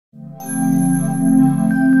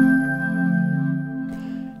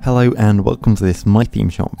Hello and welcome to this My Theme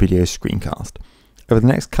Shop video screencast. Over the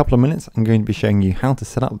next couple of minutes I'm going to be showing you how to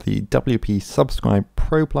set up the WP Subscribe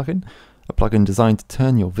Pro plugin, a plugin designed to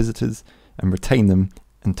turn your visitors and retain them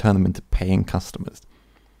and turn them into paying customers.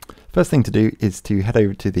 First thing to do is to head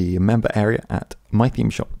over to the member area at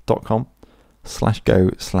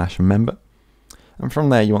mythemeshop.com/go/member, and from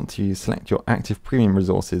there you want to select your active premium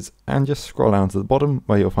resources and just scroll down to the bottom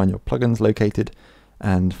where you'll find your plugins located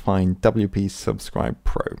and find WP Subscribe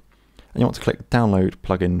Pro, and you want to click download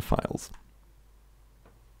plugin files,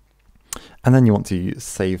 and then you want to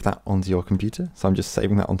save that onto your computer. So I'm just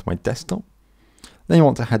saving that onto my desktop. Then you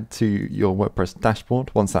want to head to your WordPress dashboard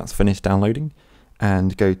once that's finished downloading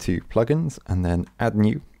and go to plugins and then add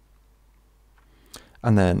new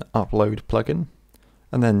and then upload plugin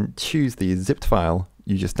and then choose the zipped file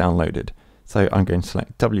you just downloaded. So I'm going to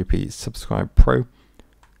select WP Subscribe Pro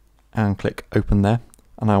and click open there.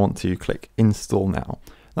 And I want to click install now.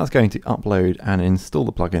 That's going to upload and install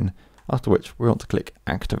the plugin, after which we want to click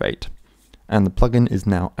activate. And the plugin is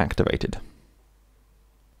now activated.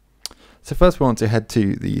 So first we want to head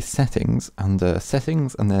to the settings, under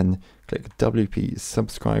settings, and then click WP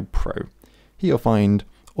Subscribe Pro. Here you'll find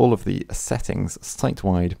all of the settings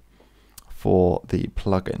site-wide for the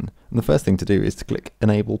plugin. And the first thing to do is to click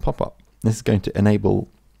enable pop-up. This is going to enable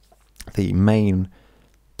the main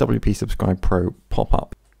WP Subscribe Pro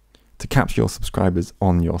pop-up to capture your subscribers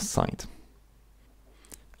on your site.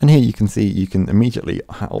 And here you can see you can immediately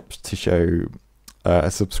opt to show a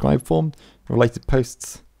subscribe form, related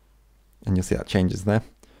posts, and you'll see that changes there,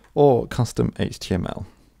 or custom HTML.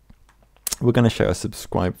 We're going to show a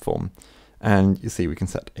subscribe form, and you see we can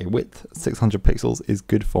set a width. 600 pixels is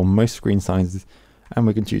good for most screen sizes, and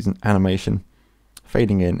we can choose an animation.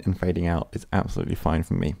 Fading in and fading out is absolutely fine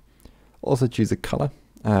for me. Also choose a color.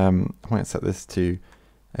 I might set this to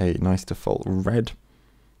a nice default red,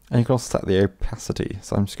 and you can also set the opacity,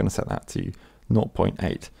 so I'm just going to set that to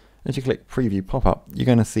 0.8. As you click preview pop-up, you're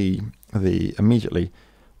going to see immediately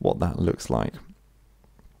what that looks like.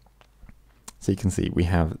 So you can see we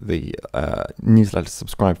have the newsletter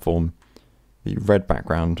subscribe form, the red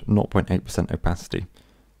background, 0.8% opacity.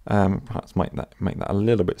 Perhaps make that a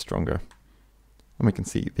little bit stronger, and we can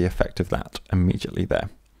see the effect of that immediately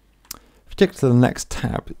there. If you click to the next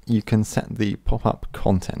tab, you can set the pop-up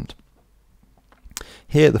content.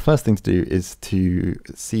 Here, the first thing to do is to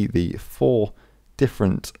see the 4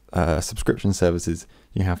 different subscription services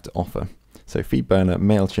you have to offer. So FeedBurner,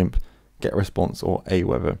 MailChimp, GetResponse, or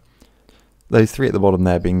Aweber. Those 3 at the bottom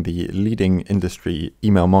there being the leading industry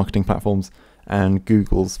email marketing platforms, and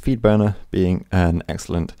Google's FeedBurner being an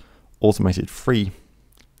excellent automated free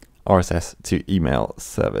RSS to email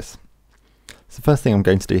service. So the first thing I'm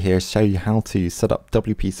going to do here is show you how to set up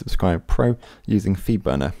WP Subscribe Pro using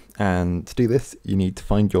FeedBurner. And to do this, you need to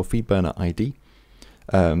find your FeedBurner ID.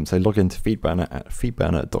 So log into FeedBurner at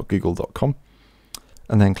feedburner.google.com,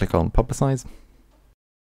 and then click on Publicize.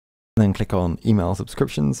 And then click on Email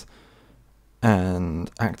Subscriptions and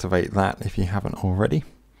activate that if you haven't already.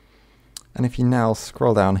 And if you now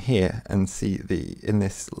scroll down here and see in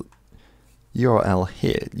this URL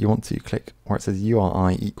here, you want to click where it says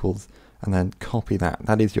URI equals, and then copy that.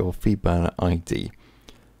 That is your FeedBurner ID.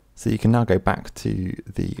 So you can now go back to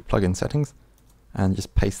the plugin settings and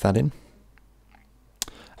just paste that in.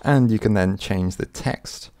 And you can then change the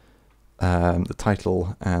text, the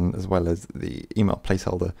title, and as well as the email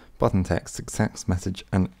placeholder, button text, success message,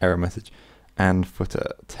 and error message, and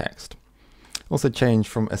footer text. Also change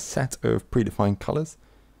from a set of predefined colors.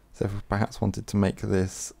 So if we perhaps wanted to make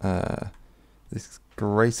this this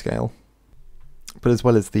grayscale, but as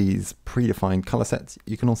well as these predefined color sets,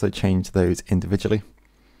 you can also change those individually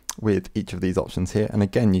with each of these options here. And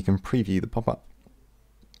again, you can preview the pop-up.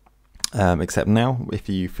 Except now, if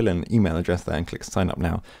you fill in an email address there and click sign up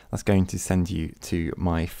now, that's going to send you to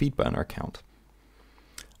my FeedBurner account.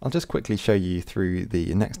 I'll just quickly show you through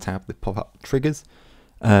the next tab, the pop-up triggers.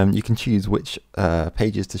 You can choose which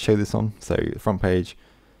pages to show this on. So front page,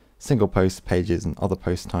 single post pages and other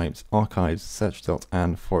post types, archives, search results,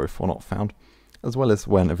 and 404 not found, as well as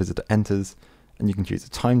when a visitor enters, and you can choose a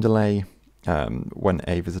time delay, when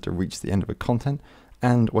a visitor reaches the end of a content,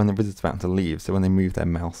 and when the visitor's about to leave, so when they move their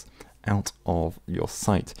mouse out of your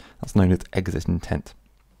site. That's known as exit intent.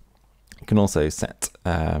 You can also set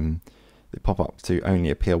the pop-up to only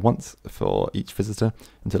appear once for each visitor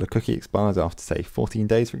until a cookie expires after, say, 14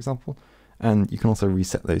 days, for example. And you can also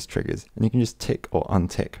reset those triggers, and you can just tick or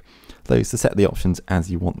untick those to set the options as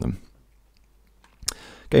you want them.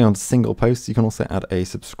 Going on to single posts, you can also add a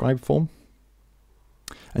subscribe form.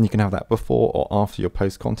 And you can have that before or after your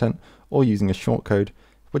post content, or using a shortcode.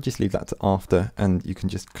 We'll just leave that to after, and you can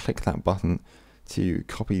just click that button to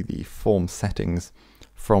copy the form settings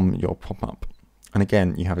from your pop-up. And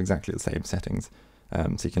again, you have exactly the same settings.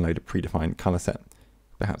 So you can load a predefined color set,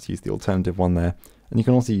 perhaps use the alternative one there. And you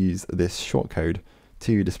can also use this shortcode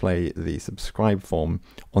to display the subscribe form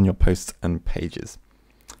on your posts and pages.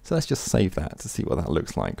 So let's just save that to see what that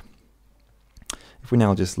looks like. If we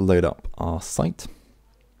now just load up our site,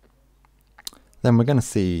 then we're going to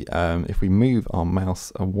see if we move our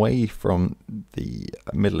mouse away from the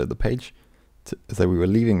middle of the page, as though we were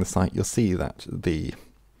leaving the site, you'll see that the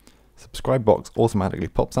subscribe box automatically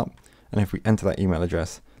pops up. And if we enter that email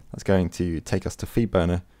address, that's going to take us to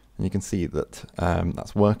FeedBurner. And you can see that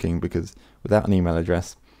that's working, because without an email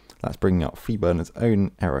address, that's bringing up FeedBurner's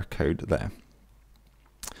own error code there.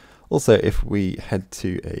 Also, if we head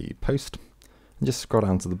to a post and just scroll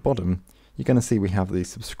down to the bottom, you're going to see we have the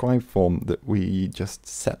subscribe form that we just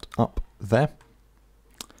set up there.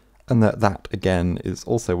 And that again is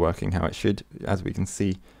also working how it should, as we can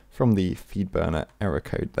see from the FeedBurner error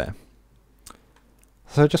code there.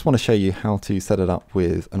 So I just want to show you how to set it up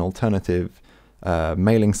with an alternative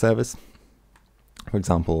mailing service, for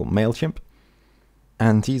example MailChimp.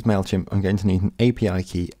 And to use MailChimp, I'm going to need an API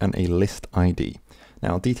key and a list ID.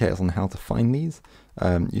 Now, details on how to find these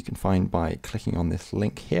you can find by clicking on this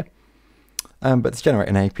link here. But to generate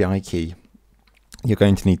an API key, you're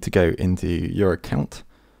going to need to go into your account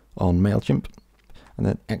on MailChimp, and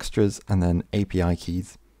then extras, and then API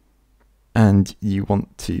keys. And you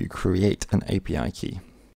want to create an API key.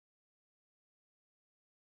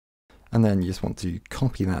 And then you just want to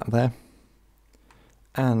copy that there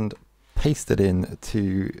and paste it in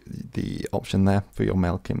to the option there for your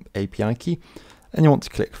MailChimp API key. And you want to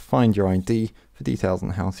click Find Your ID for details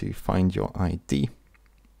on how to find your ID.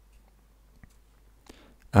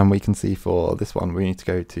 And we can see for this one, we need to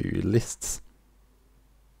go to Lists,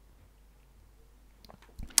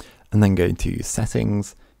 and then go to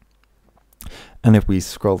Settings. And if we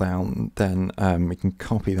scroll down, then we can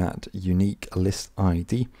copy that unique list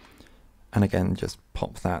ID, and again, just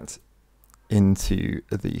pop that into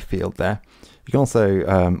the field there. You can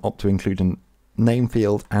also opt to include a name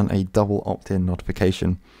field and a double opt-in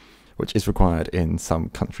notification, which is required in some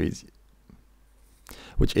countries,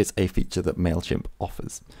 which is a feature that MailChimp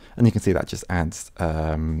offers. And you can see that just adds,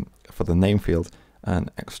 for the name field, an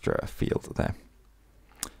extra field there.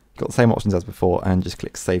 You've got the same options as before, and just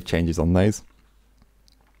click Save Changes on those.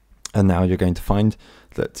 And now you're going to find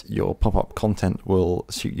that your pop-up content will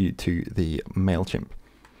shoot you to the MailChimp.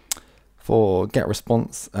 For get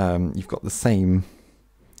response, you've got the same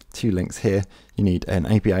two links here. You need an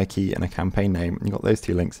API key and a campaign name, and you've got those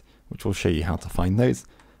two links, which will show you how to find those.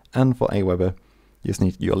 And for Aweber, you just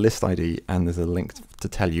need your list ID, and there's a link to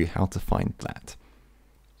tell you how to find that.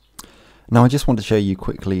 Now I just want to show you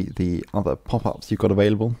quickly the other pop-ups you've got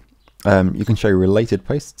available. You can show related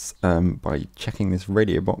posts by checking this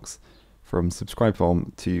radio box from subscribe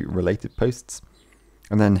form to related posts,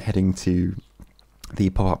 and then heading to the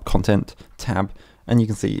pop-up content tab, and you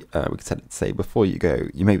can see we can set it to say before you go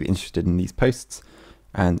you may be interested in these posts,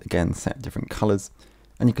 and again set different colors,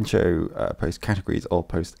 and you can show post categories or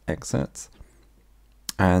post excerpts,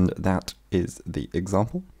 and that is the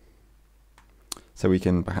example. So we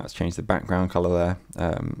can perhaps change the background color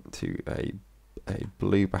there to a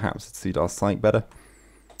blue, perhaps to suit our site better.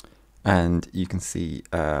 And you can see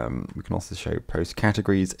we can also show post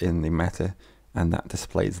categories in the meta, and that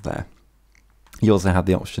displays there. You also have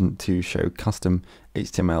the option to show custom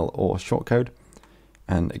HTML or shortcode,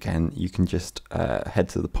 and again you can just head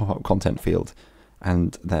to the pop-up content field,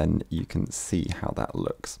 and then you can see how that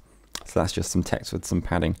looks. So that's just some text with some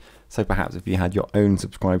padding. So perhaps if you had your own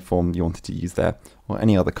subscribe form you wanted to use there, or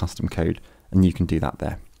any other custom code, and you can do that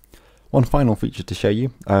there. One final feature to show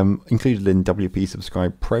you, included in WP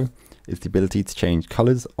Subscribe Pro, is the ability to change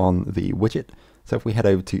colors on the widget. So if we head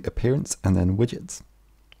over to Appearance and then Widgets,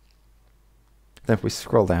 then if we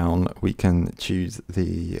scroll down, we can choose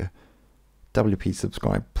the WP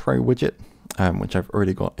Subscribe Pro widget, which I've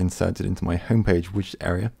already got inserted into my homepage widget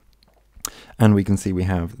area. And we can see we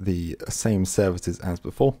have the same services as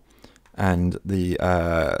before, and the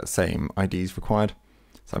same IDs required.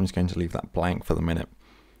 So I'm just going to leave that blank for the minute.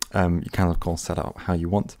 You can of course set up how you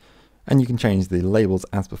want, and you can change the labels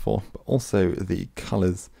as before, but also the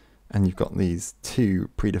colors, and you've got these two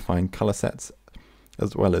predefined color sets,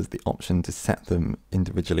 as well as the option to set them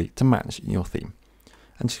individually to match your theme.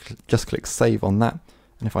 And just click Save on that,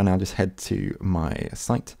 and if I now just head to my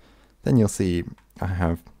site, then you'll see I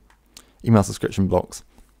have email subscription blocks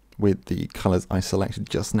with the colors I selected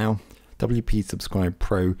just now, WP Subscribe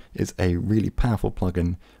Pro is a really powerful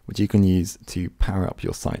plugin which you can use to power up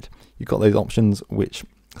your site. You've got those options which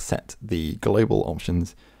set the global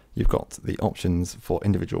options. You've got the options for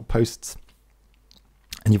individual posts,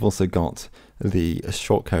 and you've also got the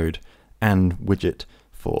shortcode and widget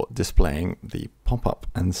for displaying the pop-up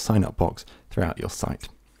and sign-up box throughout your site.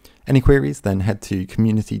 Any queries, then head to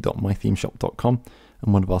community.mythemeshop.com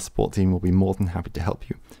and one of our support team will be more than happy to help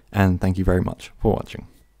you. And thank you very much for watching.